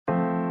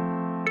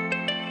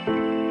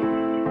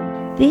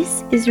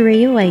This is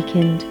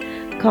Reawakened,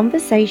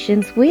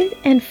 conversations with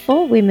and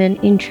for women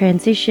in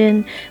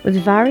transition with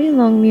Vari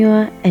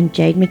Longmuir and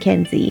Jade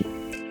McKenzie.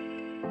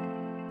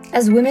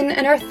 As women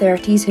in our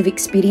 30s who've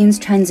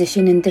experienced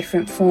transition in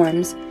different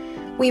forms,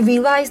 we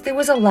realised there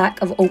was a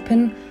lack of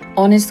open,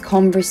 honest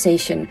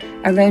conversation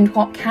around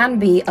what can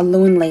be a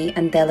lonely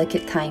and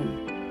delicate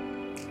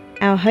time.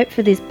 Our hope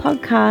for this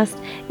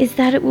podcast is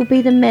that it will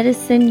be the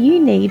medicine you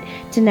need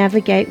to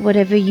navigate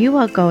whatever you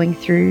are going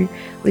through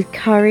with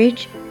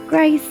courage,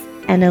 grace,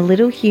 and a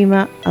little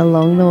humour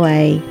along the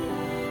way.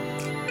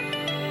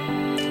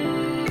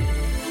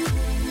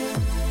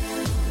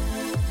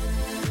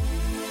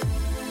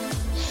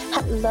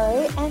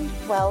 Hello and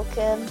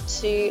welcome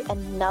to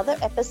another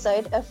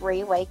episode of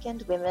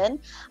Reawakened Women.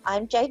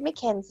 I'm Jade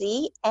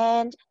McKenzie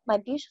and my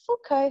beautiful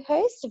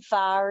co-host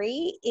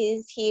Vari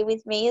is here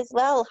with me as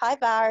well. Hi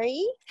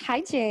Vari.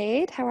 Hi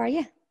Jade, how are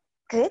you?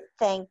 Good,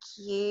 thank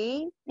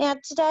you. Now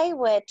today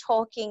we're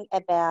talking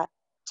about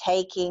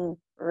taking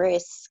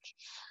risk.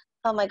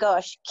 Oh my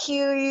gosh,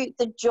 cue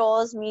the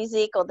Jaws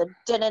music or the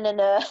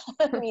da-na-na-na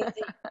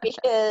music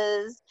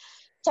because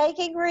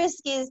taking risk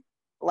is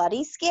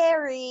bloody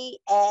scary,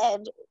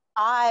 and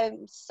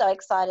I'm so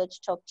excited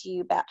to talk to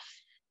you about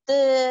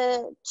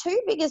the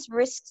two biggest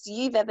risks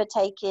you've ever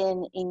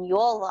taken in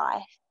your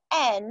life,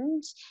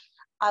 and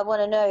I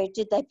want to know,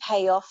 did they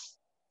pay off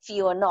for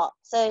you or not?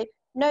 So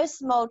no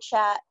small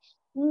chat,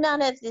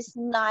 none of this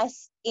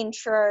nice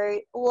intro.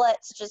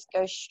 Let's just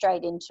go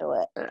straight into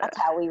it. That's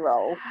how we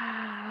roll.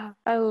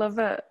 I love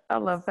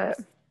it.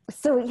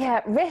 So yeah,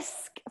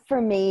 risk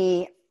for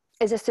me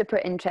is a super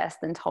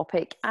interesting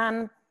topic,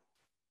 and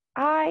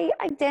I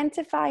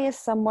identify as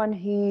someone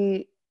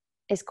who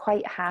is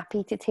quite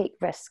happy to take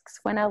risks.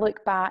 When I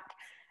look back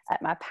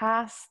at my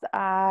past,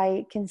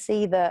 I can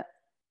see that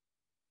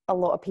a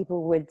lot of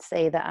people would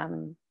say that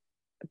I'm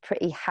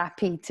pretty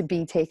happy to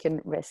be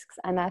taking risks.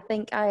 And I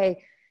think I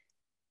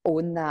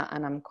own that,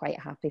 and I'm quite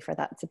happy for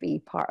that to be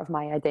part of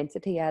my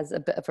identity as a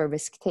bit of a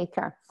risk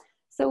taker.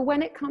 So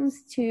when it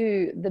comes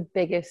to the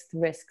biggest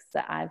risks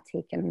that I've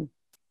taken,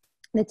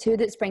 the two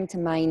that spring to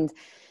mind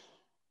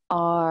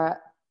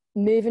are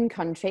moving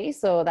country.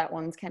 So that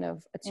one's kind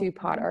of a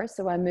two-parter.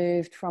 So I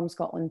moved from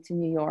Scotland to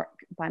New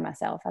York by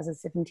myself as a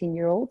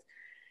 17-year-old.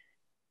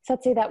 So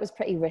I'd say that was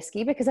pretty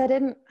risky because I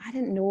didn't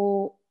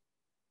know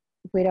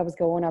where I was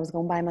going. I was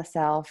going by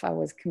myself. I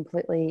was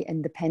completely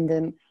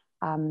independent.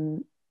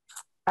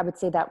 I would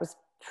say that was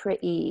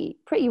pretty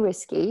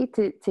risky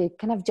to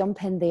kind of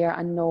jump in there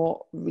and not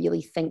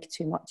really think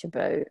too much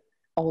about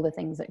all the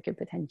things that could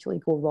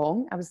potentially go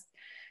wrong. I was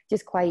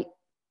just quite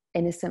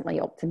innocently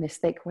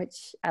optimistic,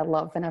 which I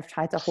love, and I've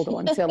tried to hold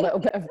on to a little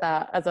bit of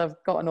that as I've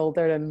gotten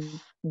older and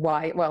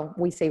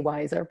we say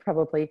wiser,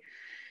 probably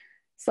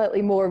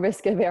slightly more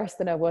risk averse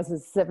than I was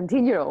as a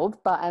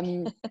 17-year-old. But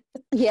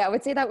yeah, I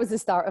would say that was the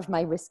start of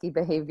my risky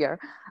behavior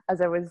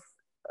as I was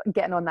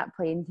getting on that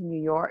plane to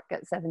New York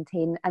at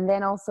 17, and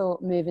then also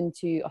moving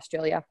to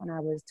Australia when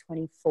I was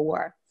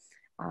 24.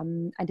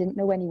 I didn't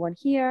know anyone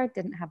here,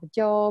 didn't have a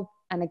job,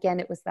 and again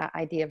it was that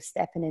idea of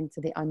stepping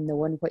into the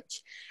unknown,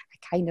 which I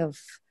kind of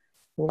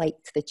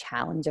liked the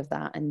challenge of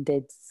that and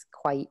did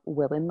quite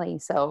willingly.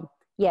 So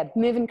yeah,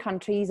 moving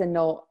countries and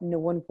not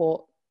knowing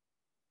what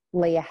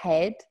lay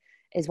ahead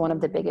is one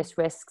of the biggest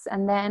risks.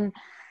 And then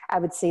I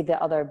would say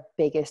the other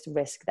biggest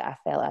risk that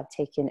I felt I've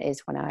taken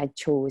is when I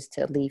chose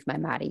to leave my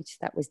marriage.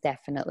 That was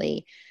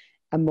definitely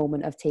a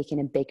moment of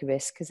taking a big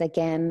risk because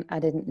again, I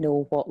didn't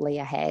know what lay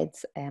ahead.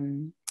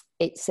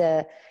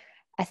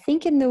 I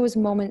think in those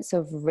moments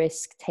of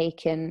risk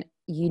taken,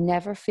 you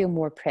never feel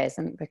more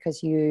present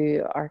because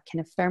you are kind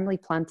of firmly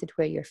planted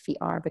where your feet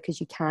are because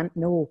you can't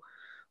know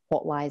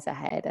what lies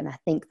ahead. And I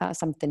think that's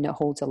something that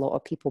holds a lot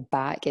of people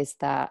back, is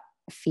that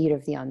fear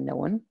of the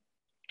unknown.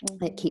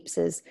 It keeps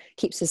us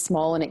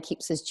small, and it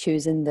keeps us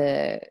choosing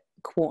the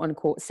quote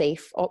unquote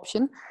safe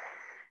option.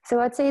 So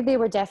I'd say they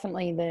were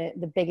definitely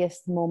the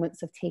biggest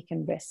moments of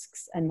taking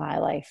risks in my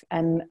life.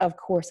 And of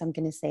course, I'm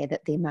going to say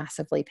that they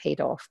massively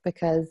paid off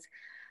because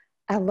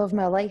I love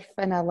my life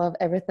and I love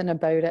everything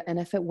about it. And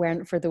if it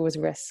weren't for those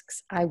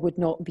risks, I would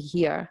not be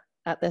here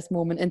at this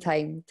moment in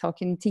time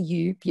talking to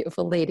you,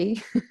 beautiful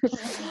lady.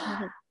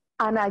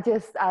 And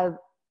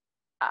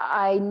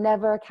I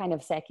never kind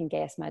of second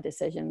guess my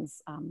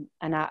decisions.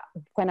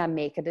 When I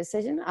make a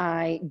decision,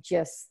 I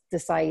just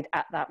decide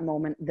at that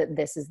moment that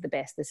this is the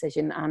best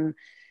decision. And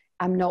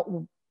I'm not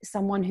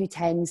someone who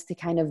tends to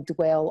kind of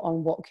dwell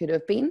on what could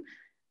have been.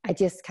 I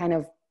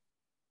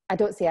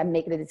don't say I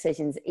make the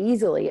decisions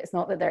easily. It's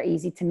not that they're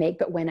easy to make,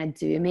 but when I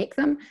do make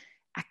them,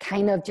 I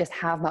kind of just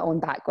have my own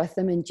back with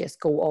them and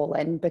just go all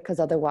in, because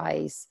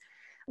otherwise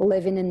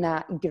living in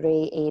that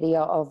grey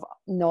area of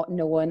not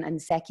knowing and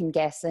second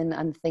guessing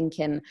and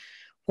thinking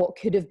what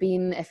could have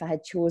been if I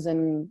had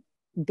chosen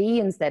B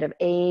instead of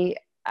A,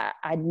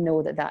 I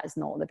know that is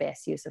not the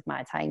best use of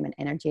my time and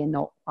energy and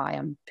not why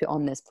I'm put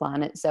on this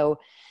planet. So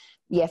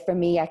yeah, for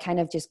me, I kind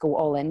of just go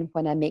all in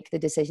when I make the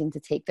decision to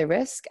take the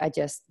risk. I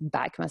just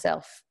back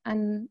myself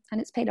and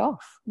it's paid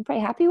off. I'm pretty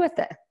happy with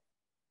it.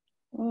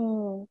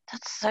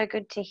 That's so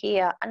good to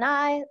hear. And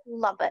I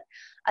love it.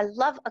 I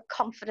love a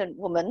confident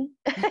woman.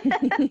 And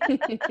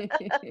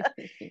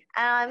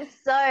I'm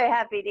so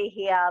happy to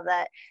hear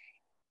that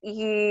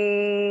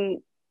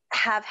you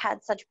have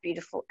had such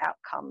beautiful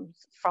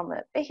outcomes from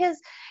it, because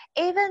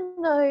even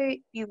though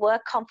you were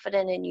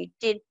confident and you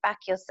did back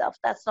yourself,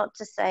 that's not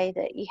to say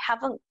that you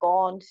haven't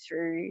gone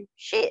through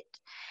shit.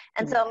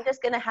 And so I'm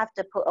just going to have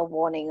to put a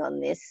warning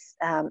on this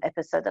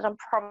episode that I'm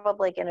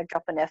probably going to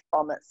drop an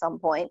F-bomb at some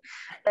point.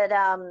 But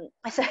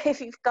so if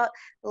you've got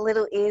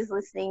little ears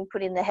listening,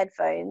 put in the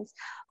headphones.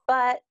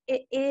 But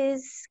it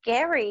is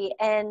scary,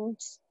 and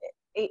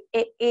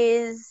it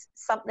is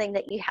something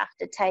that you have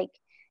to take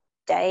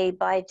day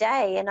by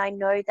day. And I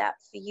know that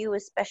for you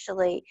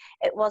especially,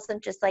 it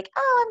wasn't just like,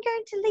 oh, I'm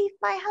going to leave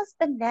my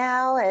husband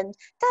now and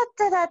da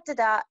da da da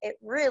da. It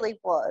really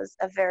was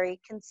a very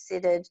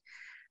considered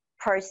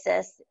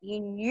process. You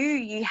knew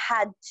you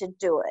had to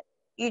do it.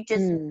 You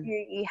just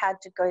knew you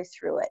had to go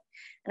through it.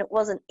 And it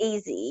wasn't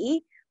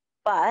easy,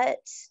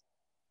 but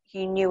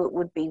you knew it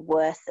would be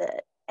worth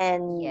it.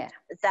 And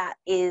that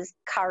is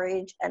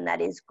courage, and that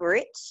is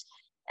grit,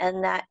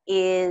 and that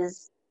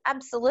is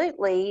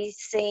absolutely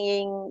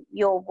seeing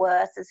your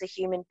worth as a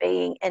human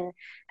being, and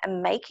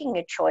making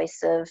a choice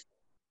of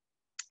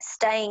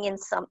staying in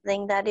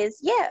something that is,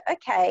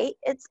 okay,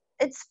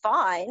 it's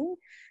fine,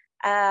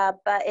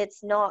 but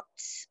it's not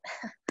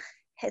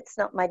it's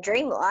not my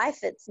dream life.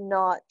 It's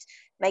not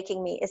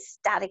making me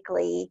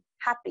ecstatically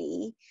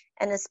happy.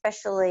 And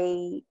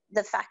especially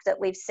the fact that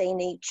we've seen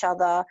each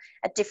other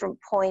at different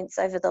points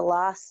over the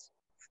last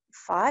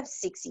 5-6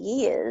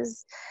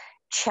 years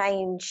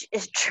change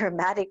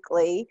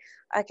dramatically.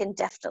 I can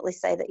definitely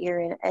say that you're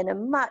in a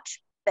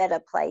much better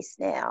place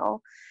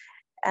now.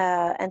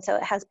 And so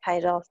it has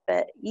paid off,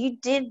 but you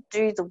did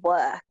do the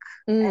work,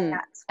 and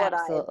that's what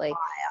absolutely.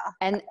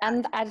 I admire.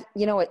 And I,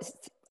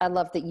 I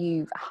love that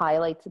you've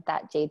highlighted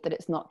that, Jade, that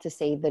it's not to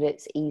say that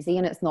it's easy,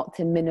 and it's not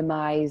to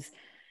minimize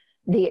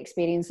the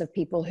experience of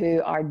people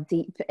who are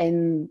deep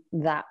in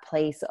that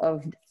place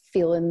of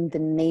feeling the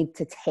need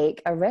to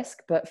take a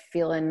risk, but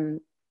feeling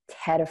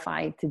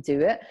terrified to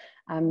do it.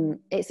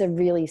 It's a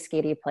really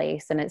scary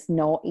place, and it's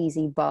not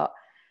easy, but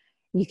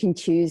you can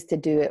choose to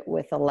do it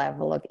with a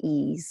level of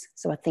ease.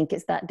 So I think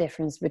it's that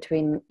difference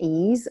between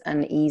ease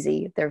and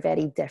easy. They're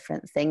very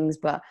different things,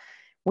 but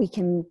we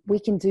can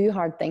do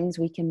hard things.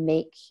 We can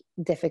make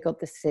difficult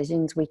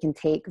decisions. We can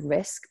take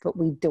risk, but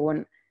we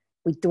don't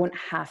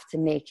have to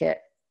make it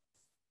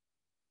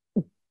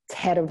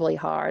terribly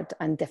hard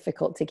and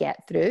difficult to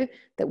get through.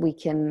 That we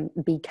can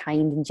be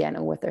kind and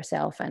gentle with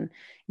ourselves. And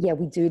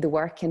we do the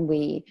work, and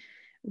we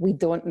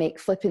don't make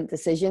flippant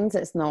decisions.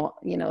 It's not,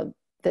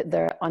 that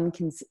they're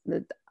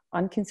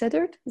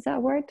unconsidered. Is that a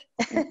word?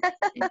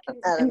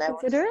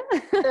 Inconsiderate.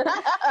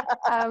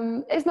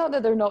 It's not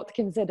that they're not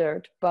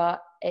considered,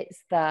 but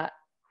it's that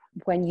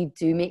when you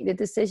do make the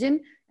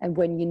decision, and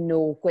when you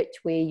know which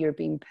way you're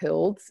being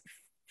pulled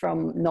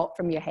from, not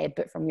from your head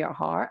but from your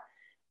heart,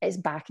 it's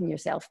backing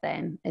yourself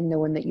then, and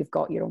knowing that you've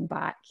got your own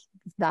back.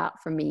 That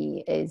for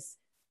me is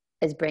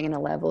bringing a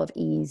level of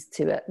ease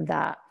to it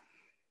that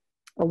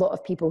a lot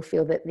of people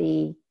feel that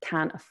they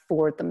can't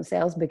afford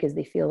themselves, because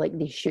they feel like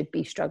they should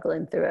be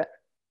struggling through it,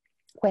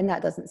 when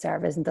that doesn't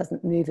serve us and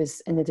doesn't move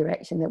us in the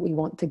direction that we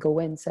want to go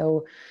in.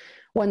 So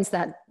once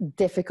that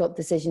difficult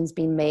decision's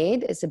been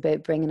made, it's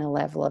about bringing a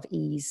level of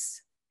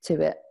ease to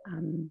it,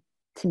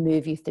 to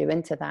move you through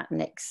into that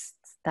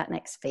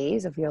next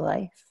phase of your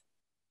life.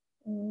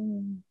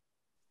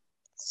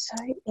 So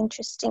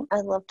interesting.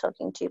 I love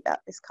talking to you about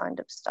this kind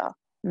of stuff,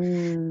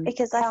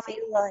 because I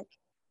feel like,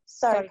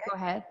 sorry, go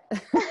ahead.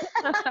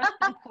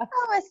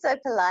 Oh, we're so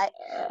polite.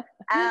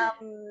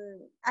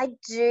 I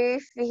do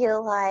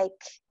feel like,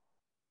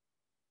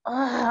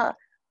 I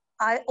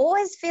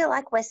always feel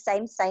like we're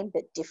same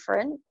but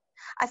different.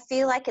 I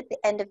feel like at the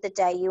end of the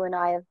day, you and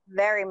I are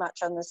very much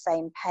on the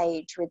same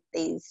page with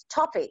these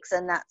topics,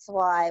 and that's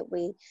why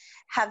we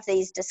have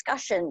these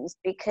discussions,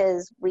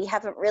 because we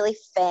haven't really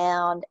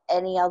found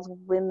any other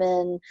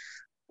women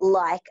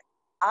like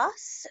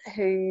us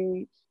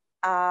who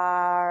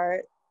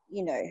are,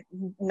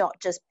 not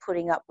just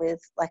putting up with,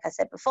 like I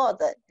said before,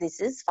 that this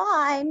is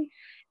fine,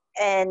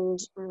 and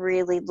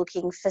really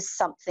looking for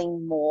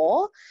something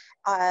more,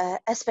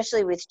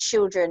 especially with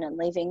children and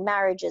leaving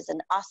marriages,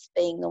 and us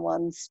being the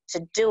ones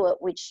to do it,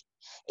 which,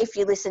 if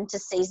you listen to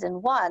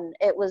season 1,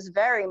 it was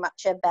very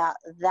much about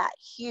that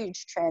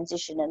huge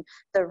transition and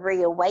the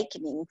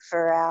reawakening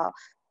for our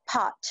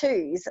part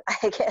 2s.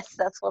 I guess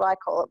that's what I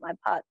call it, my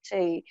part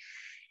 2.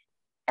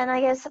 And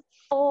I guess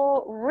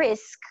for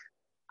risk,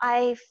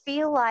 I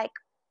feel like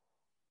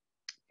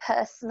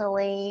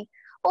personally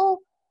or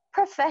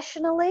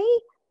professionally,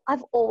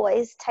 I've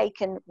always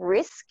taken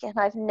risk, and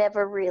I've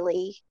never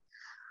really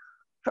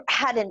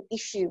had an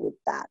issue with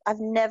that. I've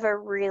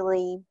never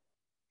really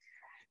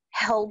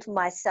held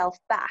myself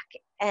back.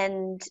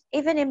 And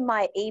even in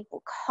my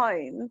ebook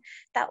Home,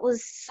 that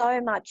was so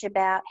much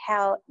about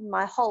how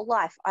my whole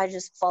life I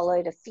just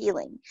followed a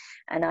feeling,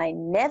 and I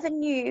never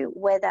knew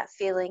where that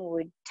feeling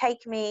would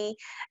take me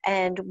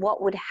and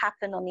what would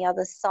happen on the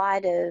other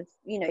side of,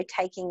 you know,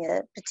 taking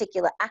a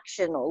particular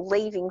action or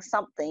leaving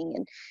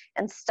something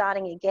and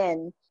starting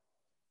again.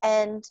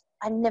 And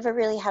I never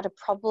really had a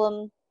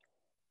problem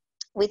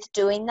with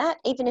doing that,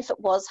 even if it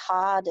was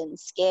hard and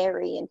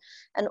scary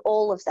and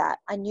all of that.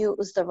 I knew it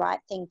was the right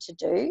thing to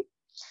do.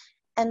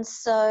 And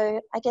so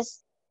I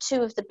guess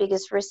two of the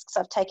biggest risks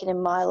I've taken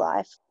in my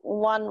life,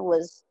 one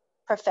was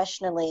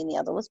professionally and the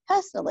other was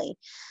personally.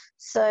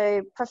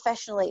 So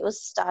professionally, it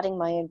was starting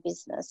my own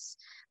business.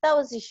 That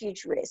was a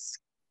huge risk.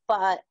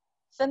 But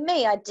for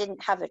me, I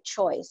didn't have a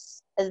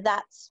choice.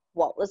 That's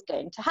what was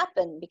going to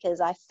happen,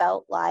 because I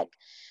felt like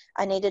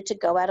I needed to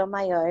go out on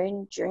my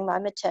own during my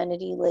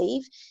maternity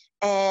leave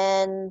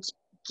and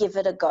give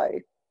it a go.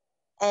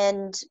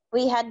 And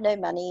we had no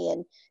money.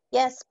 And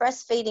yes,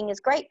 breastfeeding is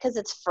great because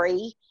it's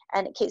free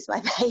and it keeps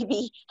my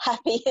baby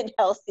happy and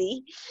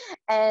healthy.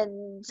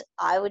 And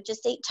I would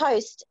just eat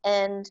toast,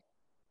 and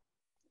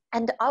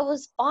I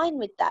was fine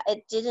with that.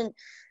 It didn't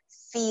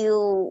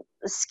feel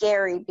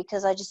scary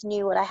because I just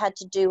knew what I had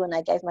to do, and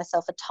I gave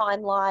myself a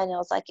timeline. I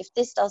was like, if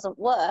this doesn't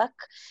work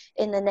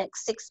in the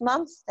next 6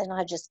 months, then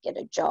I just get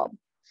a job.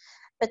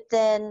 But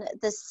then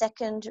the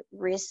second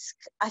risk,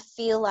 I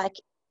feel like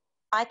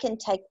I can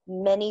take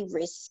many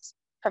risks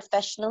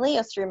professionally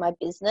or through my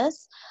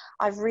business.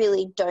 I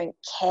really don't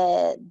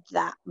care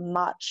that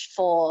much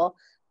for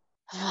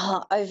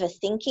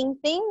overthinking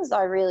things.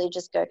 I really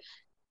just go,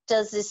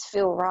 does this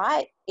feel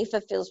right? If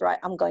it feels right,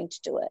 I'm going to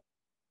do it.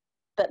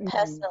 But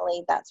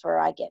personally, that's where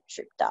I get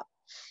tripped up.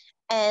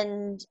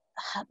 And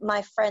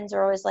my friends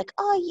are always like,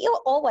 oh,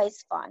 you're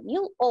always fine.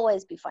 You'll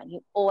always be fine.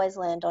 You always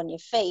land on your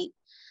feet.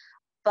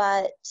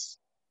 But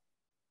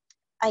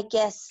I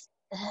guess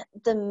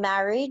the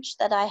marriage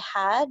that I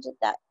had,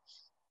 that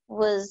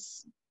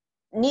was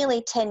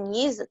nearly 10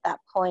 years at that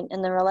point,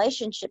 and the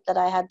relationship that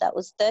I had, that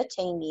was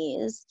 13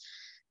 years,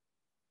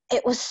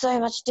 it was so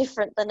much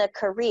different than a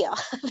career.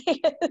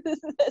 Because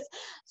there's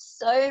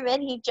so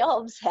many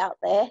jobs out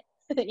there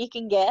that you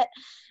can get.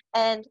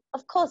 And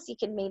of course you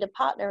can meet a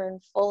partner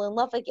and fall in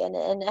love again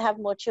and have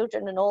more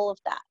children and all of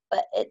that.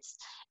 But it's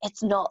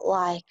not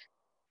like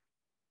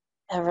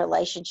a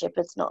relationship.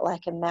 It's not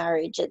like a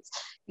marriage. It's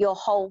your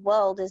whole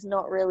world is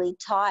not really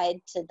tied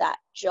to that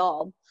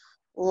job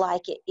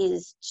like it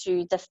is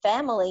to the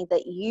family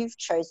that you've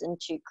chosen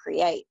to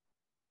create.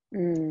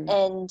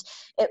 And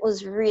it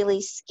was really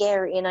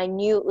scary, and I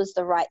knew it was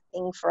the right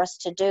thing for us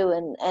to do.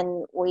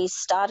 And we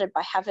started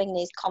by having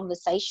these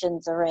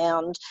conversations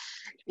around,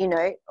 you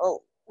know,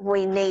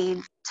 we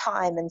need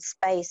time and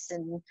space,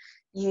 and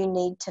you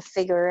need to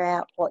figure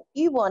out what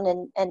you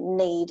want and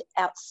need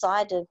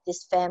outside of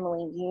this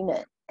family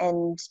unit.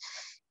 And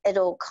it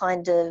all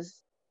kind of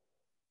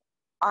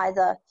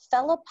either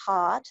fell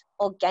apart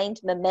or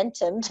gained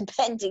momentum,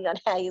 depending on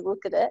how you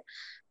look at it,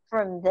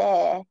 from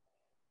there.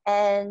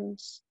 And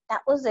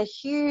that was a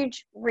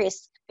huge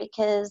risk,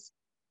 because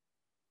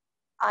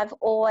I've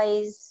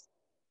always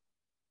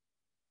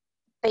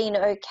been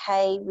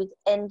okay with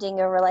ending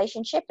a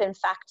relationship. In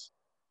fact,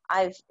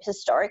 I've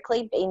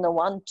historically been the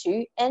one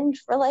to end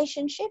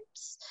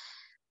relationships.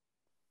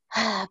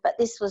 But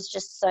this was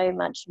just so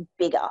much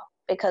bigger,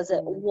 because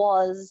it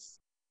was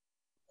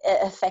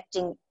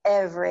affecting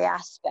every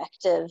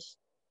aspect of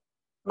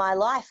my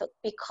life,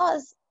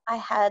 because I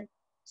had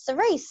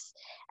Cerise,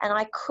 and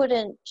I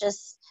couldn't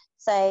just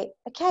say,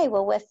 okay,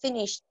 well, we're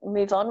finished,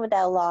 move on with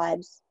our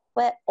lives.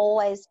 We're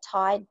always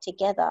tied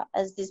together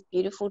as this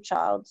beautiful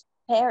child's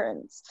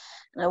parents.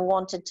 And I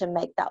wanted to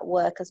make that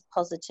work as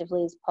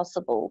positively as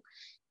possible.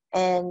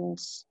 And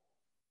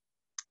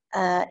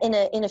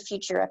in a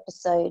future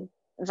episode,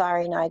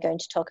 Vari and I are going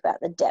to talk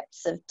about the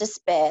depths of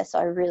despair, so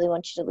I really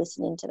want you to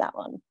listen into that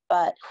one.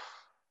 But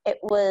it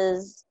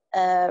was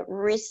a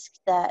risk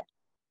that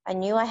I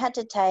knew I had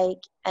to take,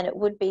 and it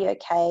would be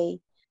okay,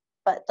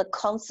 but the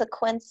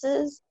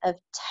consequences of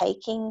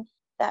taking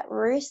that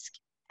risk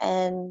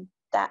and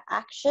that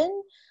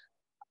action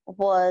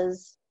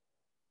was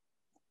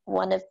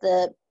one of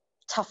the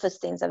toughest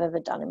things I've ever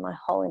done in my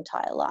whole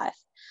entire life.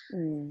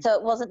 So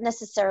it wasn't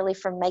necessarily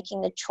from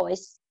making the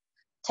choice.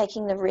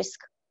 Taking the risk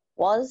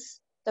was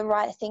the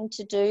right thing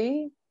to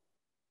do,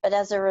 but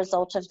as a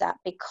result of that,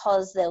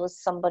 because there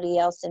was somebody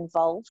else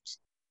involved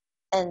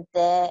and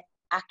their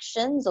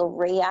actions or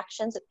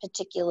reactions at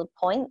particular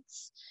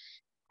points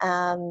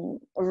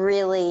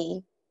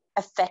really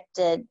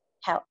affected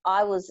how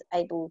I was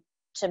able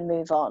to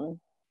move on.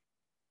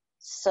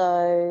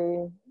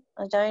 So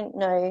I don't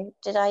know,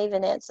 did I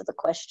even answer the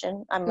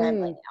question? I'm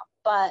rambling now.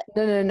 But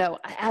No.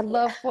 I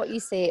love what you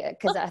say,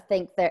 because I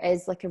think there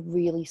is like a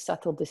really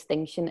subtle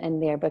distinction in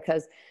there,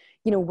 because,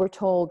 you know, we're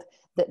told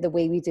that the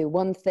way we do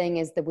one thing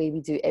is the way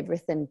we do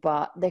everything,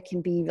 but there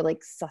can be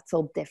like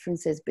subtle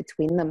differences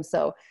between them.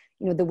 So,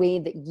 the way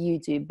that you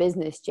do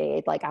business,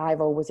 Jade, like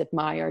I've always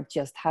admired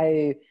just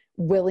how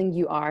willing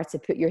you are to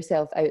put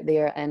yourself out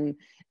there and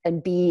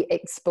be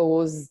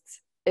exposed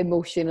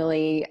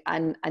emotionally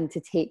and to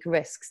take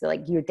risks.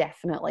 Like you're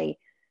definitely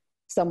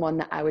someone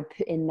that I would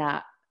put in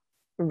that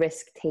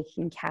risk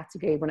taking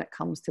category when it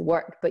comes to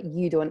work, but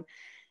you don't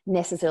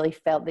necessarily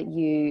felt that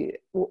you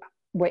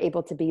were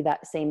able to be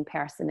that same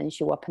person and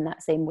show up in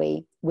that same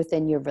way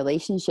within your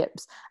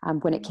relationships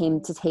when it came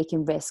to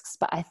taking risks.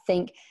 But I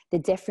think the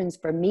difference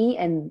for me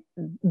in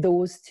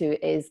those two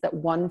is that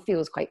one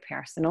feels quite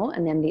personal,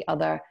 and then the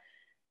other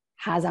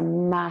has a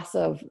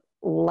massive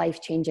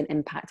life-changing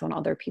impact on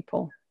other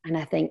people. And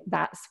I think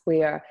that's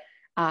where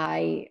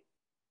I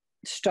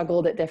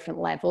struggled at different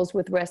levels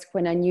with risk,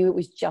 when I knew it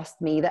was just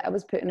me that I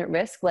was putting at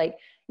risk. Like,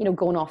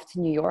 going off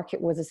to New York,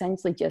 it was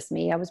essentially just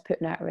me I was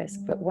putting at risk.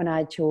 But when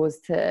I chose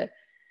to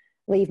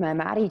leave my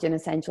marriage and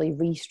essentially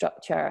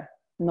restructure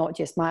not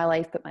just my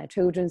life, but my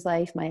children's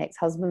life, my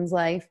ex-husband's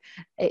life,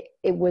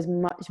 it was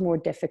much more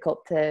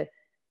difficult to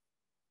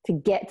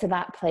get to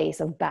that place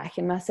of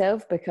backing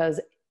myself,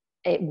 because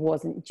it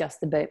wasn't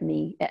just about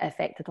me. It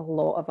affected a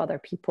lot of other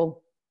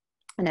people.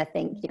 And I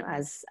think,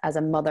 as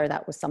a mother,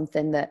 that was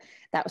something that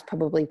was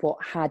probably what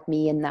had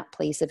me in that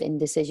place of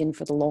indecision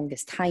for the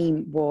longest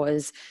time,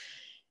 was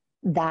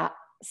that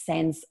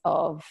sense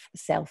of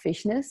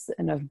selfishness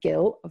and of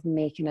guilt of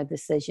making a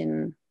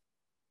decision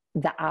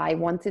that I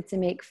wanted to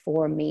make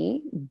for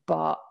me,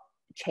 but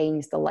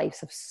changed the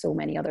lives of so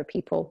many other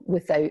people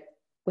without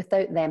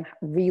them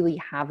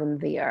really having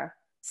their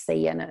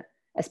say in it,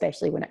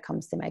 especially when it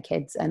comes to my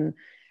kids. And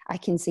I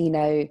can see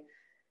now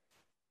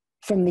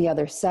from the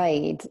other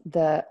side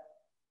that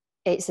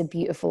it's a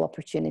beautiful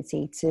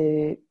opportunity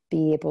to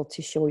be able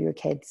to show your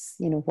kids,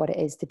 what it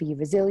is to be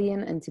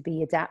resilient and to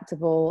be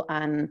adaptable.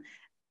 And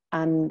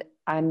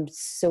I'm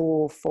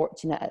so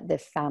fortunate at the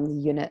family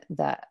unit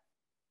that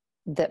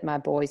my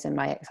boys and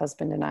my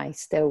ex-husband and I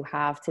still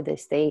have to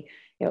this day.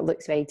 It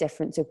looks very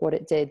different to what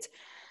it did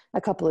a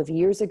couple of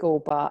years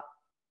ago, but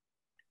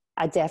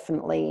I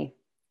definitely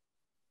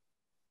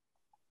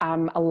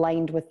am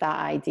aligned with that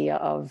idea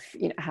of,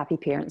 happy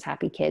parents,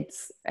 happy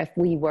kids. If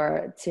we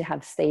were to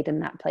have stayed in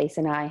that place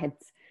and I had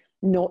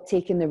not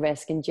taken the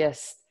risk and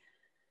just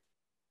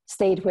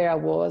stayed where I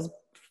was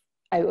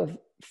out of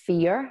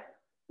fear,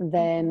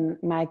 then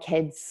my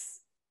kids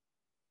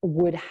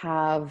would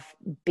have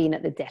been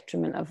at the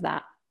detriment of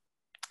that.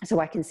 So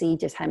I can see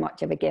just how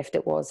much of a gift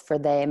it was for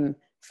them,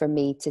 for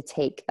me to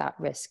take that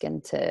risk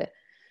and to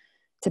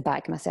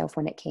back myself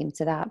when it came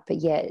to that. But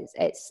yeah,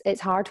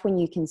 it's hard when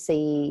you can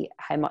see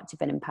how much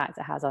of an impact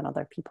it has on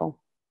other people.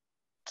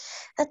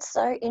 That's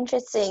so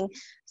interesting.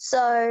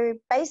 So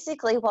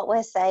basically what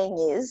we're saying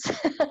is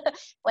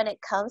when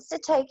it comes to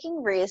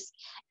taking risk,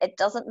 it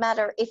doesn't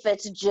matter if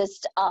it's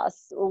just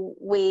us.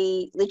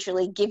 We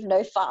literally give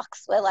no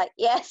fucks. We're like,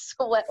 yes,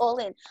 we're all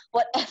in.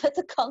 Whatever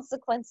the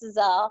consequences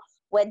are,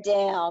 we're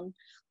down.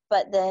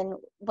 But then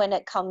when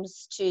it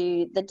comes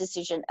to the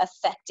decision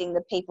affecting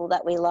the people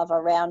that we love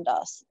around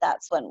us,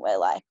 that's when we're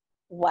like,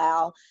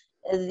 wow,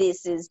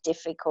 this is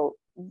difficult.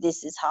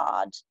 This is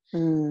hard.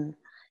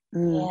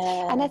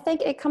 Yeah. And I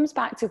think it comes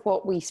back to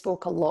what we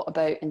spoke a lot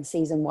about in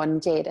season 1,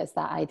 Jade, is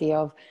that idea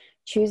of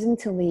choosing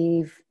to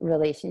leave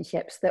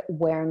relationships that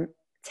weren't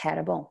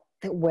terrible,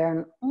 that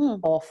weren't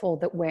awful,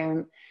 that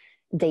weren't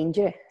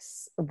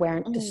dangerous,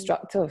 weren't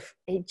destructive.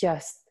 It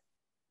just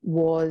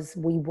was,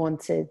 we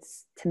wanted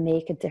to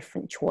make a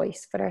different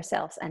choice for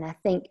ourselves. And I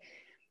think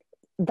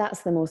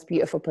that's the most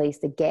beautiful place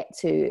to get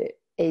to,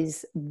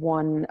 is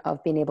one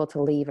of being able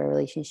to leave a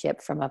relationship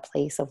from a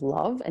place of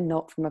love and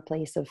not from a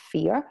place of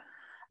fear.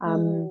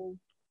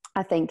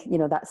 I think,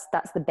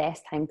 that's the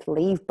best time to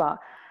leave, but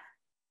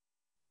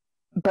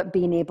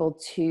being able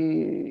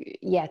to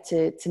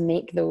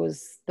make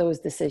those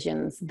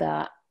decisions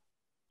that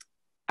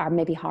are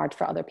maybe hard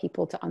for other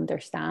people to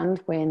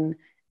understand, when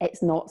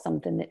it's not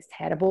something that's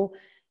terrible,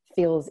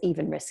 feels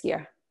even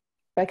riskier.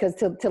 Because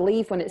to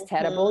leave when it's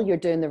terrible, you're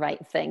doing the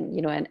right thing,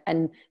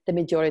 and the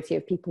majority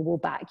of people will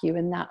back you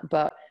in that.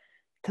 But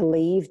to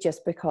leave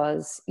just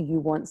because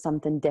you want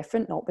something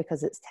different, not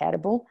because it's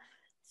terrible,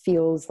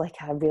 feels like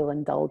a real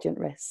indulgent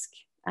risk.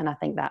 And I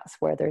think that's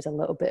where there's a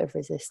little bit of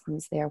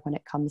resistance there when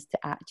it comes to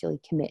actually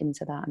committing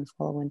to that and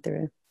following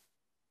through.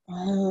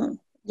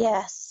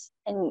 Yes.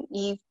 And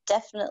you've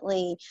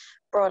definitely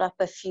brought up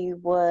a few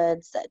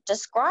words that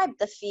describe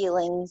the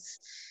feelings,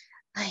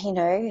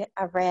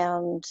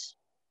 around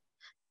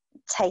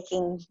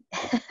taking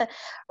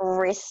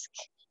risk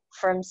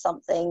from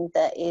something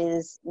that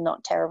is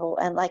not terrible,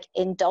 and like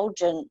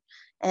indulgent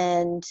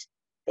and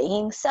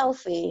being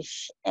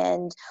selfish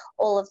and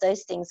all of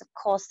those things. Of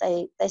course,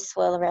 they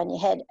swirl around your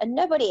head, and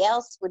nobody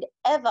else would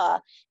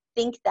ever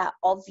think that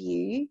of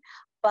you,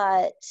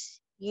 but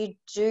you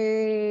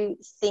do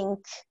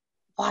think,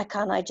 why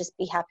can't I just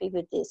be happy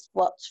with this?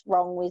 What's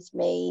wrong with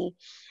me?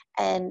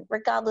 And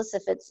regardless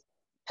if it's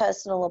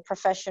personal or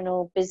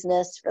professional,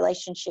 business,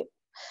 relationship,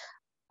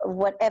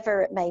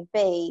 whatever it may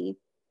be,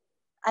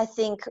 I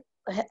think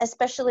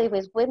especially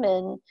with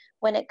women,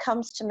 when it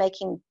comes to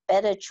making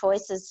better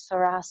choices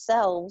for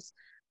ourselves,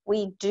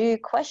 we do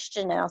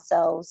question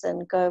ourselves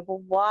and go,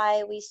 well,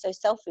 why are we so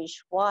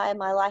selfish? Why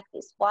am I like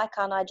this? Why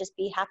can't I just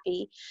be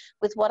happy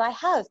with what I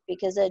have?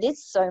 Because it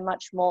is so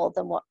much more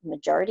than what the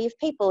majority of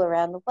people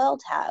around the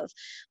world have.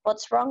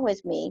 What's wrong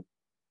with me?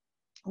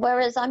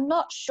 Whereas I'm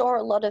not sure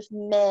a lot of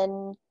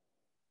men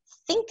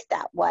think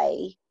that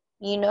way.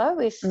 You know,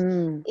 if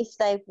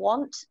they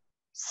want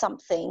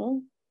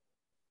something,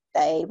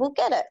 they will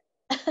get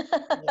it.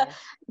 Yeah.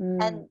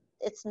 And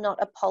it's not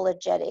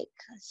apologetic.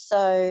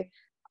 So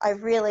I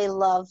really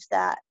love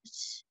that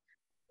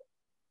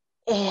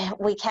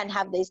we can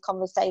have these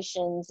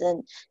conversations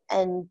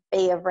and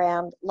be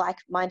around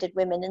like-minded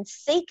women and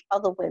seek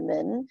other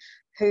women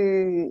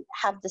who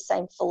have the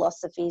same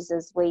philosophies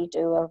as we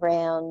do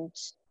around,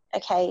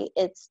 okay,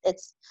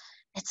 it's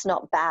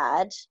not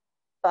bad,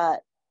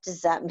 but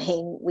does that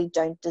mean we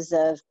don't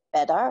deserve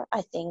better?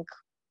 I think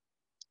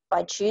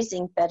by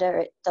choosing better,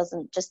 it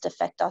doesn't just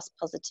affect us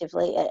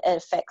positively, it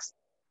affects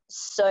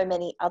so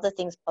many other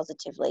things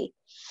positively.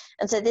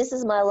 And so this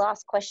is my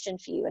last question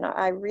for you, and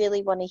I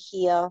really want to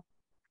hear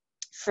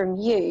from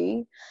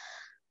you,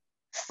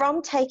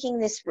 from taking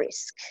this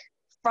risk,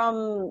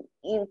 from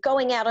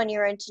going out on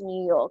your own to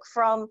New York,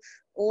 from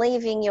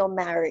leaving your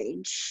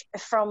marriage,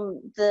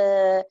 from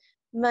the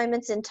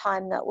moments in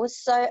time that were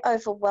so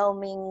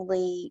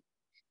overwhelmingly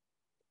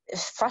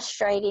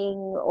frustrating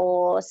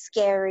or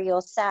scary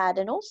or sad,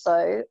 and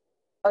also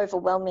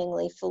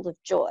overwhelmingly full of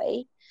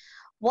joy,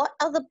 what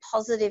are the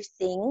positive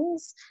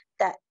things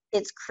that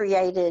it's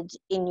created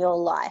in your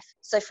life?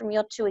 So from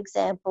your two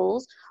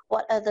examples,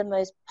 what are the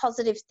most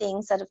positive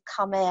things that have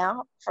come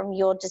out from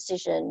your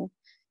decision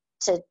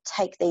to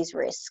take these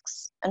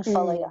risks and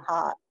follow your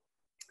heart?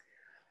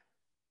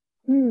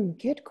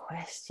 Good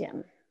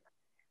question.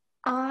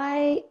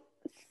 I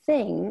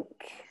think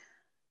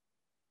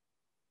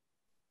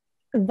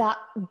that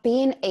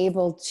being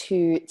able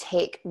to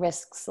take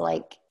risks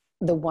like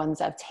the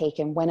ones I've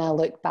taken, when I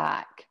look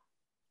back,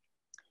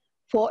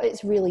 what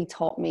it's really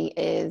taught me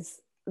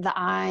is that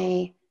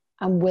I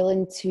am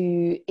willing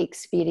to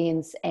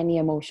experience any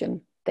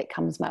emotion that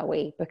comes my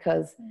way,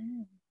 because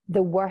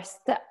the worst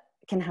that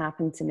can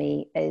happen to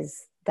me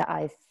is that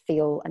I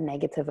feel a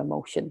negative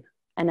emotion.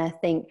 And I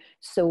think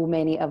so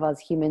many of us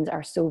humans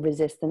are so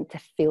resistant to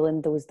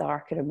feeling those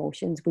darker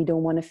emotions. We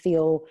don't want to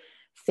feel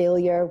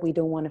failure. We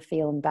don't want to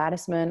feel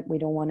embarrassment. We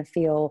don't want to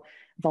feel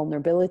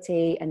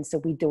vulnerability. And so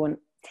we don't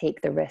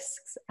take the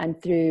risks. And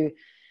through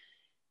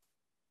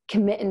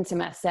committing to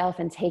myself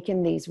and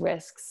taking these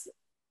risks,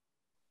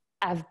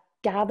 I've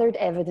gathered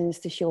evidence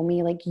to show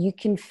me, like, you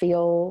can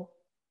feel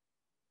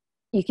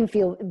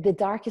the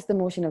darkest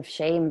emotion of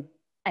shame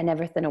and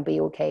everything will be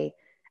okay.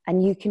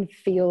 And you can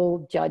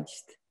feel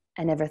judged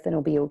and everything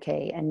will be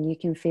okay. And you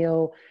can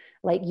feel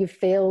like you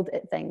failed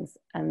at things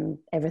and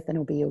everything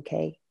will be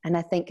okay. And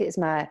I think it's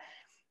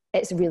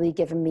really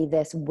given me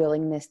this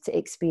willingness to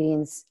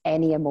experience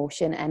any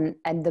emotion.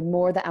 And the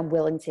more that I'm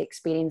willing to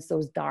experience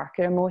those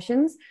darker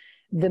emotions,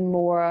 the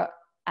more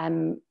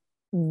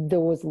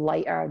those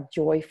lighter,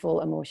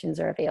 joyful emotions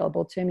are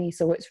available to me.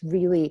 So it's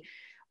really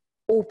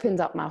opened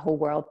up my whole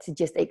world to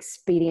just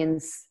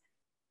experience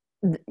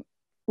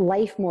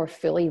life more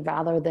fully,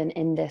 rather than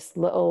in this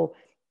little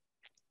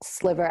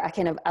sliver.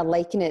 I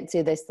liken it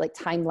to this like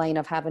timeline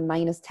of having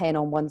 -10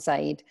 on one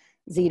side,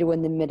 0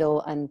 in the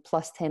middle, and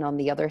 +10 on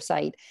the other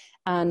side.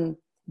 And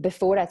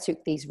before I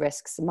took these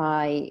risks,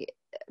 my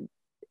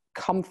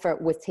comfort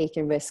with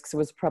taking risks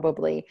was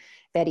probably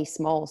very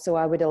small. So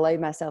I would allow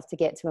myself to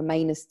get to a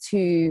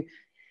 -2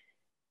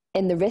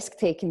 in the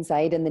risk-taking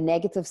side and the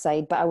negative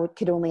side, but I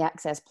could only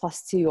access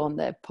 +2 on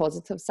the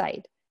positive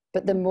side.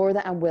 But the more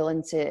that I'm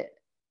willing to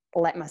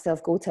let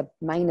myself go to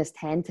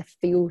 -10 to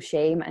feel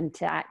shame and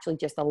to actually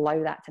just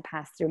allow that to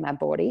pass through my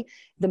body,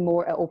 the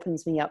more it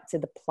opens me up to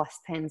the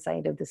 +10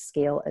 side of the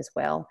scale as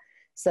well.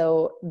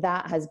 So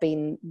that has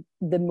been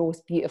the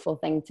most beautiful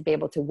thing to be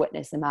able to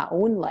witness in my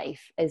own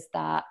life, is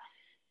that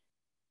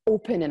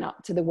opening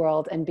up to the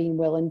world and being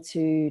willing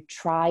to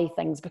try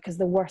things, because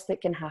the worst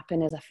that can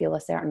happen is I feel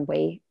a certain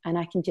way, and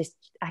I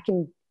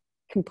can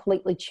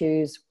completely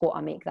choose what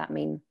I make that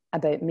mean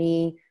about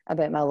me,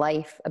 about my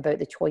life, about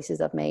the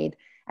choices I've made.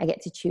 I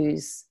get to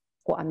choose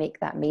what I make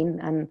that mean.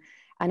 And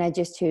I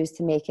just choose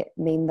to make it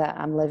mean that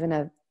I'm living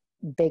a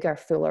bigger,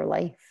 fuller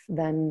life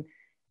than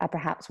I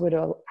perhaps would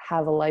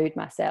have allowed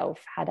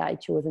myself had I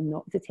chosen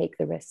not to take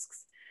the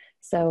risks.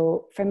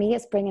 So for me,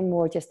 it's bringing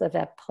more just of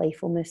a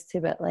playfulness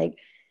to it. Like,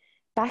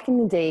 back in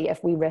the day,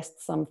 if we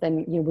risked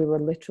something, we were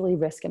literally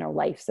risking our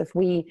lives. If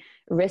we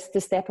risked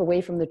to step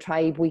away from the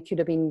tribe, we could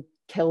have been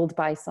killed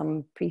by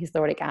some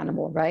prehistoric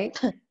animal, right?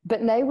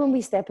 But now when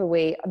we step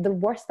away, the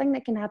worst thing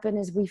that can happen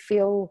is we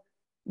feel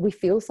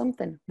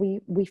something.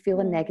 We feel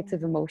a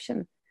negative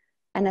emotion.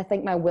 And I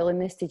think my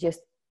willingness to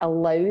just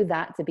allow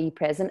that to be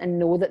present and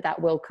know that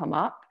that will come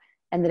up,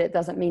 and that it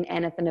doesn't mean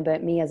anything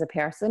about me as a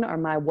person or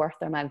my worth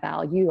or my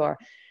value or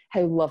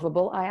how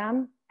lovable I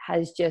am,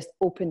 has just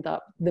opened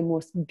up the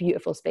most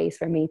beautiful space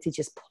for me to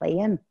just play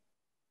in.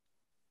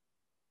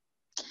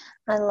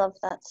 I love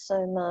that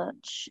so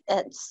much.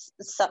 It's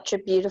such a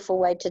beautiful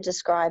way to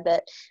describe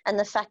it. And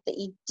the fact that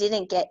you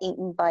didn't get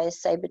eaten by a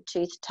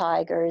saber-toothed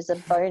tiger is a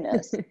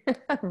bonus.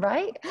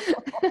 Right?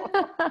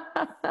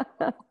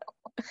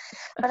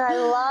 But I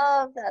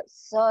love that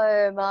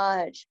so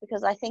much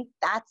because I think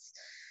that's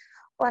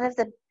one of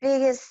the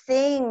biggest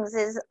things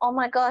is, oh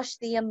my gosh,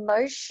 the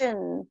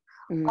emotion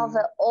of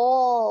it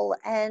all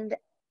and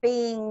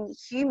being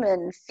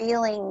human,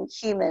 feeling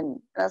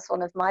human. That's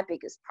one of my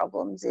biggest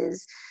problems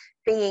is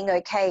being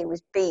okay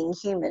with being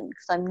human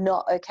because I'm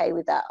not okay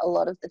with that a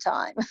lot of the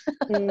time.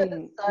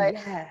 So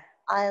Yeah.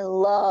 I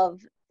love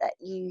that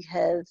you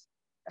have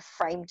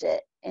framed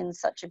it in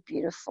such a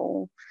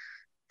beautiful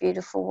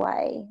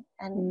way,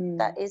 and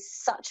that is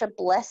such a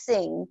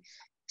blessing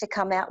to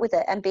come out with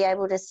it and be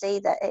able to see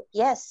that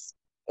yes,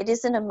 it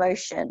is an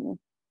emotion,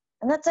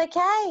 and that's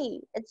okay.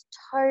 It's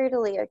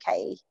totally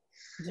okay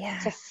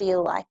to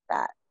feel like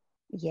that.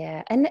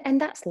 Yeah, and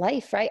that's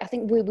life, right? I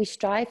think we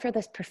strive for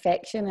this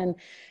perfection, and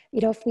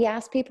if we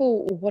ask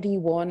people, what do you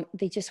want?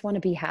 They just want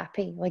to be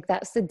happy. Like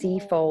that's the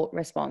default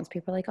response.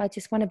 People are like, I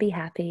just want to be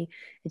happy.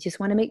 I just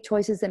want to make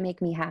choices that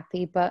make me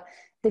happy. But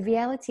the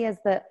reality is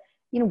that,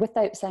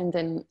 without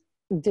sounding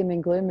doom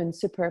and gloom and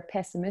super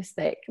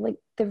pessimistic, like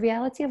the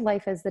reality of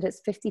life is that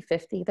it's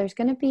 50-50. There's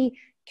going to be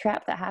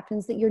crap that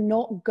happens that you're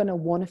not going to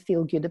want to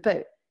feel good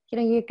about.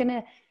 You're going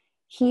to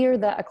hear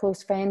that a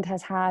close friend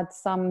has had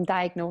some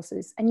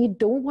diagnosis and you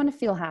don't want to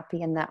feel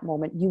happy in that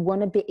moment. You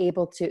want to be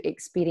able to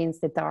experience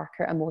the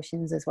darker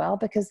emotions as well,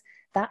 because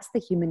that's the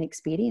human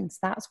experience.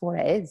 That's what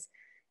it is.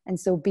 And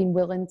so being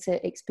willing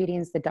to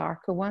experience the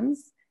darker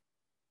ones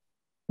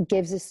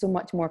gives us so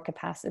much more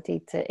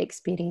capacity to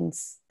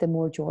experience the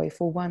more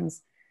joyful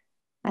ones.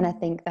 And I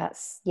think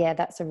that's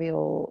a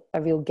real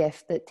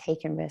gift that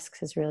taking risks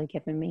has really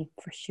given me,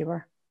 for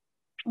sure.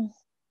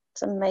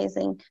 It's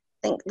amazing.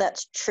 I think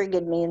that's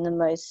triggered me in the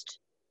most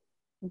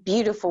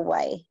beautiful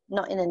way,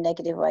 not in a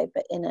negative way,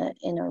 but in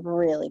a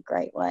really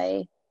great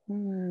way.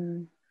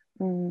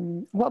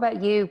 What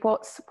about you?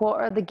 What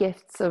are the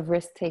gifts of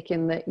risk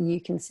taking that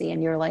you can see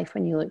in your life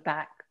when you look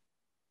back?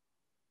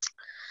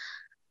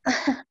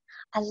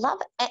 I love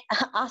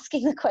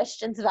asking the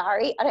questions,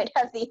 Vari. I don't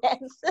have the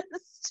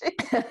answers to.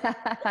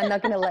 I'm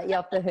not going to let you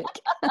off the hook.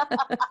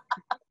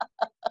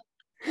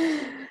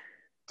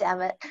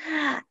 Damn it.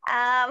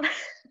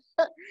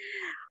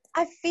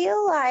 I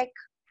feel like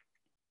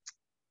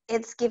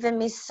it's given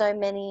me so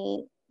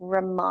many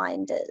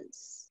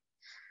reminders.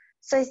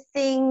 So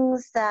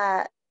things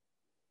that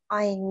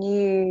I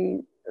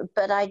knew,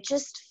 but I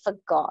just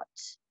forgot.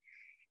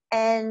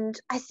 And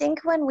I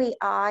think when we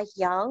are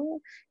young,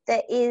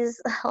 there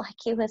is,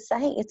 like you were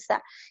saying, it's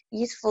that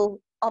youthful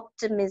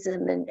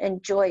optimism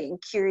and joy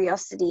and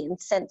curiosity and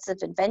sense of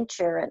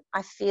adventure. And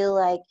I feel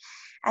like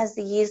as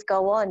the years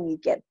go on, you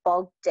get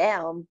bogged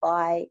down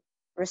by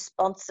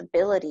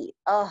responsibility.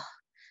 Oh,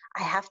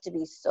 I have to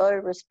be so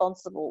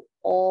responsible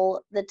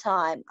all the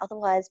time.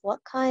 Otherwise, what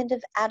kind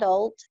of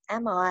adult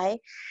am I?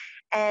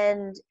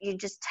 And you're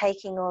just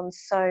taking on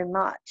so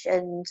much.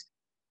 And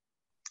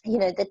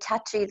the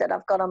tattoo that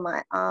I've got on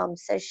my arm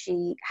says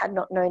she had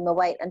not known the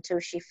weight until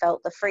she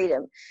felt the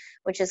freedom,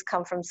 which has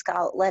come from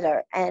Scarlet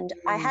Letter. And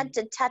I had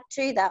to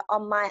tattoo that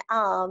on my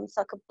arm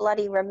so I could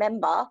bloody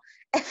remember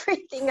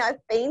everything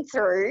I've been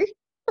through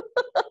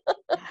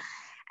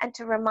and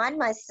to remind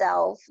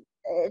myself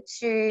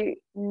to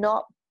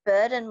not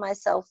burden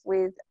myself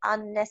with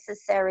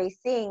unnecessary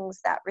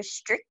things that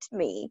restrict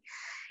me.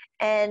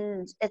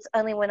 And it's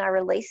only when I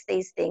release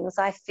these things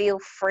I feel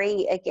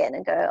free again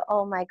and go,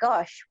 oh my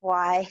gosh,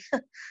 why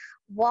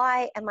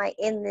am I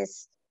in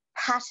this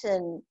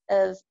pattern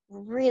of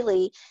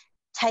really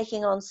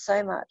taking on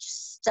so much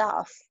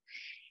stuff?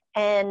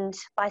 And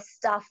by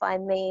stuff, I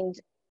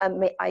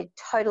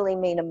totally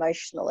mean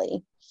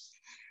emotionally.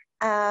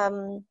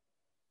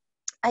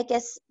 I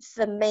guess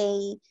for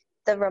me,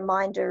 the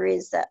reminder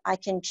is that I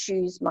can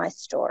choose my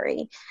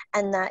story.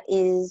 And that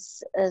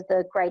is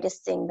the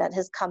greatest thing that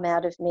has come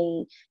out of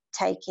me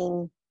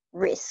taking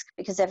risk,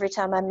 because every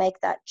time I make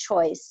that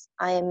choice,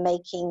 I am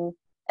making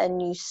a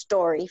new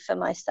story for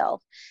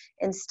myself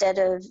instead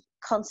of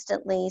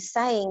constantly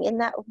saying in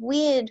that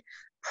weird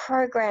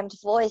programmed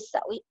voice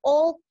that we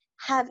all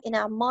have in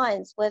our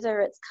minds,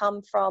 whether it's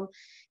come from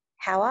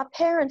how our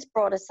parents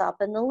brought us up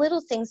and the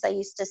little things they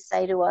used to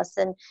say to us,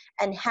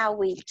 and how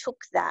we took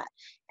that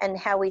and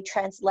how we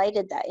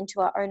translated that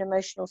into our own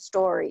emotional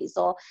stories,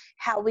 or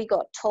how we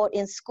got taught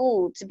in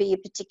school to be a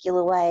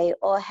particular way,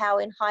 or how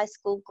in high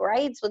school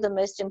grades were the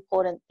most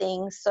important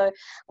things. So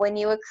when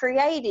you were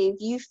creative,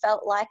 you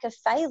felt like a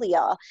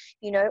failure.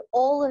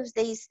 All of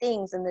these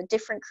things and the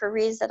different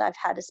careers that I've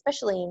had,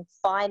 especially in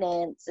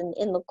finance and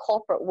in the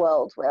corporate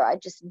world where I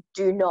just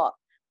do not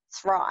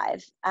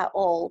thrive at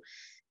all.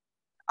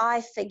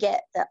 I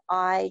forget that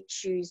I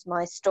choose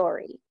my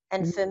story.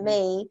 And for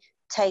me,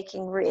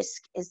 taking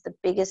risk is the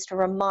biggest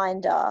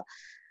reminder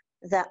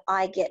that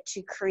I get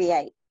to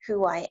create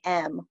who I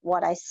am,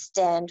 what I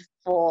stand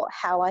for,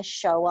 how I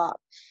show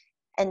up,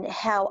 and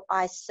how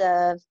I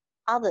serve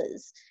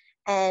others.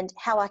 and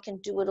how I can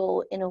do it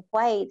all in a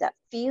way that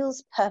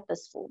feels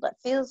purposeful, that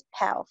feels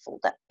powerful,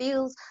 that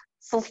feels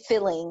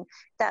fulfilling,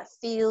 that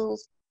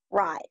feels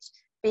right,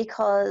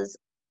 because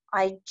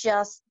I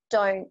just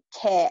don't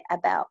care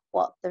about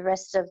what the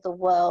rest of the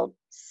world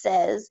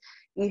says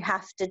you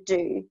have to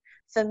do.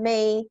 For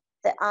me,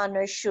 there are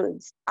no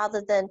shoulds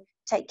other than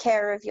take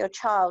care of your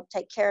child,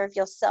 take care of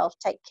yourself,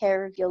 take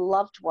care of your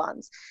loved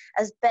ones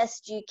as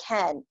best you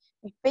can.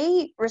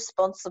 Be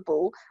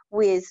responsible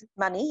with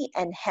money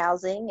and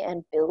housing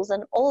and bills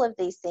and all of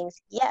these things,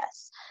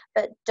 yes,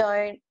 but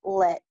don't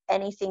let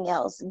anything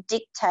else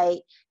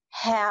dictate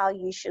how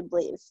you should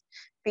live,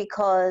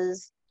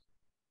 because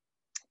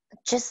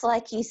just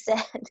like you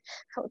said,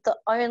 the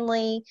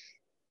only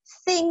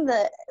thing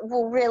that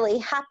will really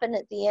happen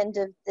at the end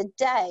of the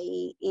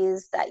day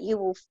is that you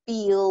will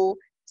feel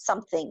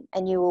something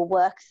and you will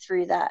work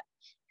through that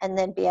and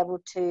then be able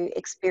to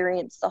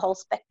experience the whole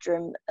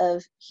spectrum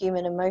of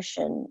human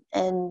emotion.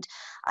 And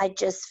I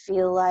just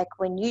feel like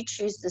when you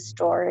choose the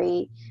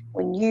story,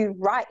 when you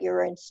write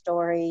your own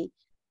story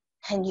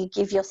and you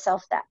give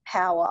yourself that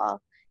power,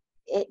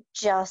 it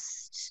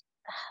just,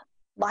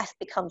 life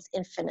becomes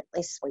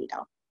infinitely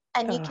sweeter.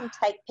 And you can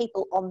take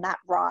people on that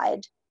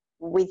ride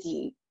with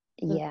you.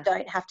 You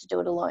don't have to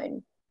do it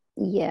alone.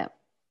 Yeah.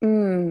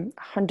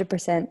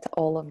 100%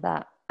 all of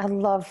that. I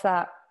love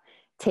that,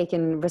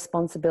 taking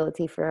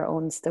responsibility for our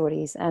own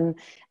stories, and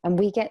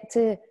we get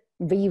to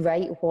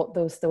rewrite what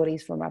those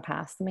stories from our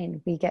past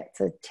mean. We get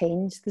to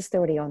change the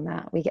story on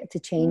that. We get to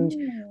change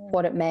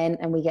what it meant,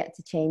 and we get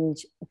to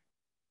change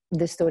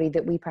the story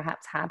that we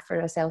perhaps had for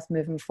ourselves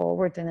moving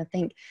forward. And I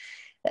think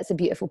that's a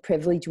beautiful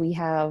privilege we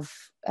have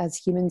as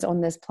humans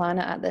on this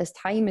planet at this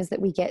time, is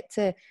that we get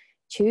to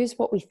choose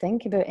what we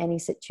think about any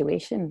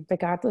situation,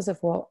 regardless of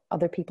what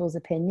other people's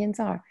opinions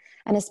are.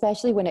 And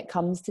especially when it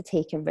comes to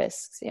taking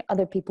risks,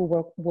 other people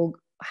will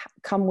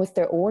come with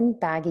their own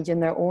baggage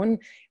and their own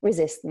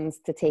resistance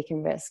to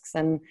taking risks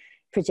and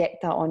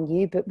project that on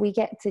you. But we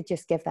get to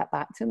just give that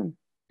back to them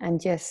and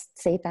just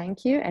say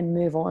thank you and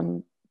move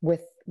on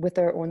with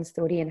our own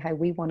story and how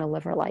we want to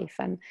live our life.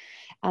 And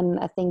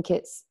I think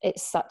it's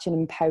such an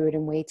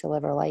empowering way to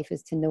live our life,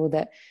 is to know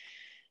that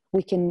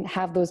we can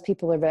have those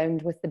people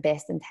around with the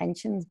best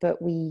intentions,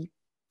 but we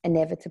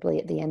inevitably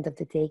at the end of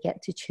the day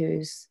get to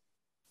choose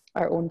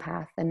our own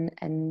path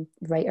and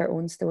write our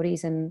own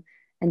stories and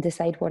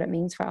decide what it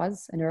means for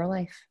us in our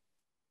life.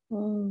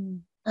 Oh,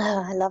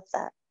 I love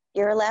that.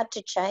 You're allowed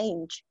to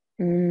change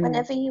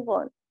whenever you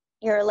want.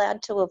 You're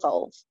allowed to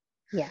evolve.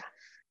 Yeah.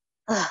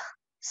 Oh,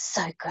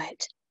 so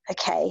good.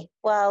 Okay.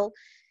 Well,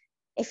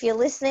 if you're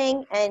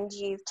listening and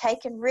you've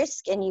taken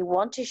risk and you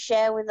want to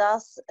share with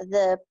us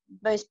the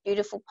most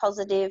beautiful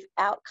positive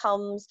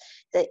outcomes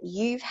that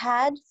you've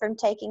had from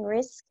taking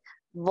risk,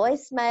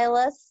 voicemail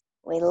us.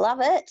 We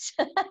love it.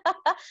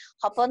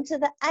 Hop onto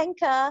the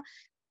Anchor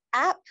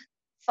app,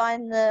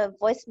 find the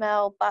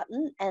voicemail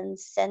button and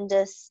send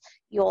us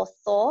your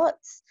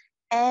thoughts,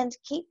 and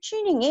keep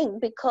tuning in,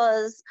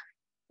 because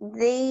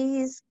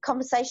these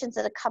conversations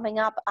that are coming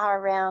up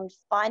are around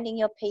finding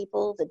your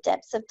people, the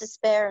depths of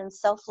despair and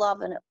self-love,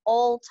 and it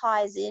all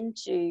ties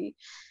into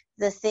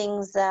the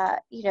things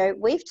that, you know,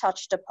 we've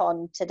touched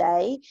upon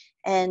today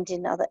and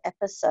in other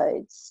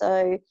episodes.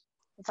 So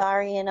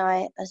Vari and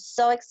I are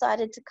so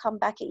excited to come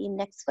back at you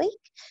next week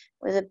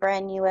with a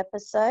brand new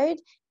episode.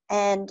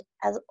 And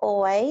as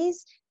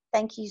always,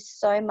 thank you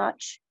so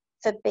much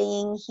for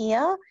being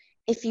here.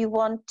 If you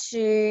want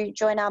to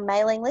join our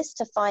mailing list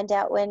to find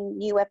out when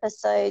new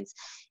episodes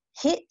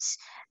hit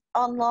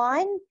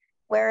online,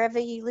 wherever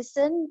you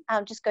listen,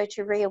 just go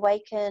to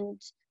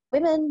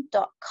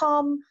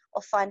reawakenedwomen.com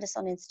or find us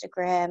on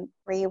Instagram,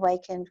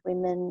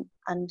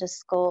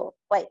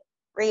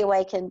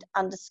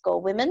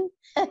 reawakened_women.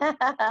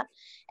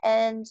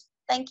 And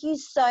thank you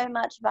so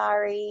much,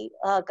 Vari.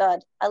 Oh,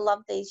 God, I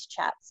love these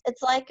chats.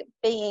 It's like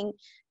being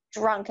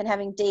drunk and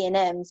having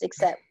D&Ms,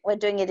 except we're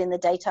doing it in the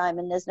daytime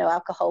and there's no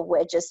alcohol.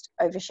 We're just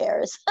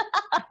oversharers.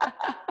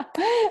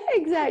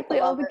 Exactly,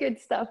 all the good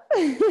stuff.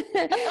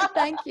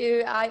 Thank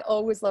you. I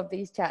always love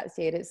these chats,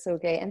 Jade. It's so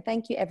great. And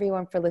thank you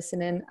everyone for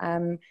listening.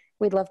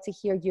 We'd love to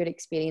hear your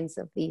experience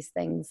of these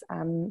things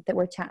that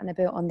we're chatting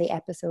about on the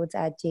episodes,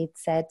 as Jade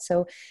said.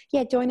 So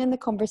yeah, join in the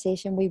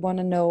conversation. We want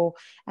to know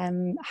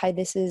how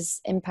this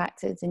is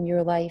impacted in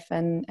your life,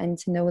 and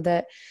to know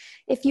that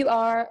if you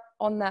are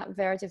on that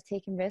verge of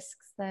taking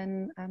risks,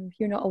 then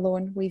you're not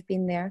alone. We've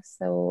been there.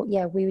 So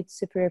yeah, we would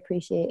super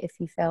appreciate if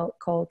you felt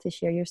called to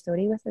share your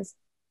story with us.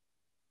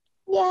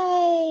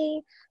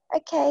 Yay.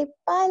 Okay.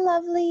 Bye,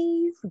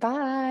 lovelies.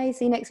 Bye.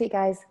 See you next week,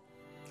 guys.